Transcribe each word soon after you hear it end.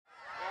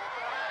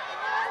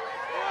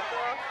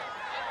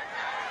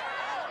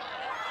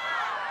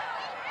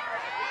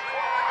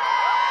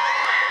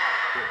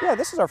Yeah,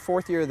 this is our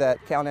 4th year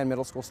that Callanan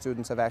Middle School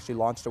students have actually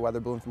launched a weather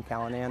balloon from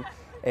Callanan.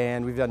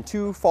 And we've done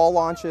 2 fall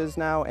launches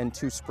now and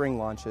 2 spring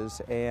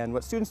launches. And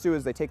what students do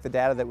is they take the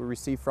data that we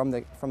receive from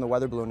the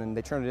weather balloon and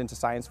they turn it into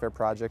science fair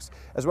projects,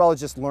 as well as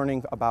just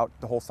learning about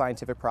the whole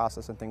scientific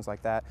process and things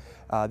like that.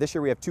 This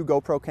year we have 2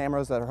 GoPro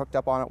cameras that are hooked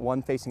up on it,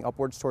 one facing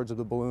upwards towards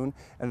the balloon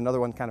and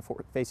another one kind of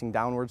facing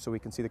downwards, so we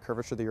can see the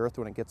curvature of the Earth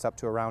when it gets up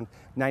to around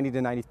 90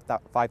 to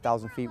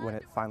 95,000 feet when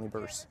it finally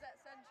bursts.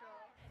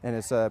 And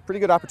it's a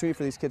pretty good opportunity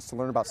for these kids to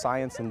learn about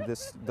science and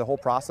the whole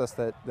process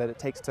that it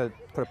takes to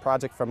put a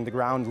project from the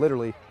ground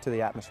literally to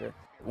the atmosphere.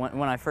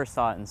 When I first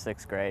saw it in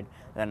 6th grade,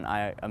 then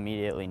I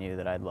immediately knew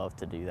that I'd love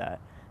to do that,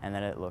 and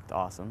then it looked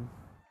awesome.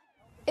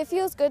 It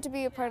feels good to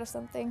be a part of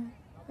something.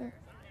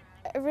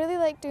 I really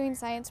like doing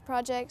science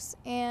projects,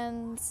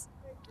 and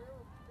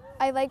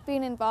I like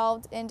being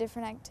involved in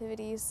different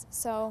activities,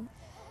 so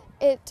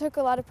it took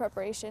a lot of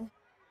preparation.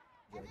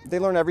 They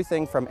learn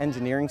everything from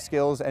engineering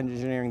skills,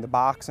 engineering the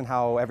box and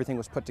how everything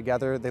was put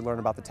together. They learn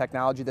about the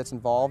technology that's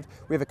involved.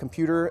 We have a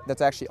computer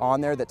that's actually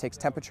on there that takes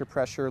temperature,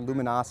 pressure,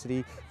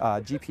 luminosity,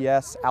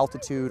 GPS,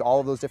 altitude,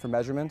 all of those different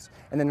measurements.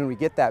 And then when we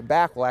get that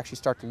back, we'll actually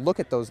start to look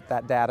at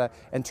that data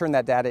and turn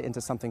that data into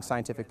something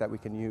scientific that we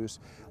can use.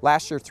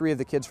 Last year, 3 of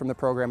the kids from the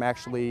program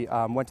actually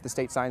went to the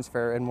state science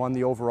fair and won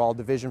the overall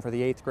division for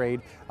the 8th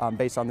grade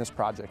based on this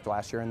project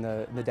last year and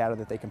the data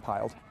that they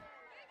compiled.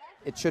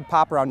 It should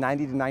pop around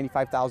 90 to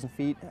 95,000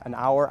 feet, an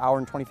hour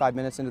and 25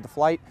 minutes into the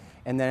flight,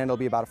 and then it'll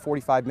be about a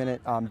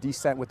 45-minute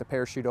descent with the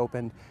parachute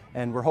opened,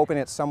 and we're hoping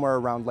it's somewhere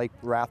around Lake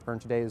Rathburn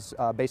today,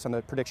 based on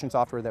the prediction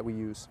software that we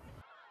use.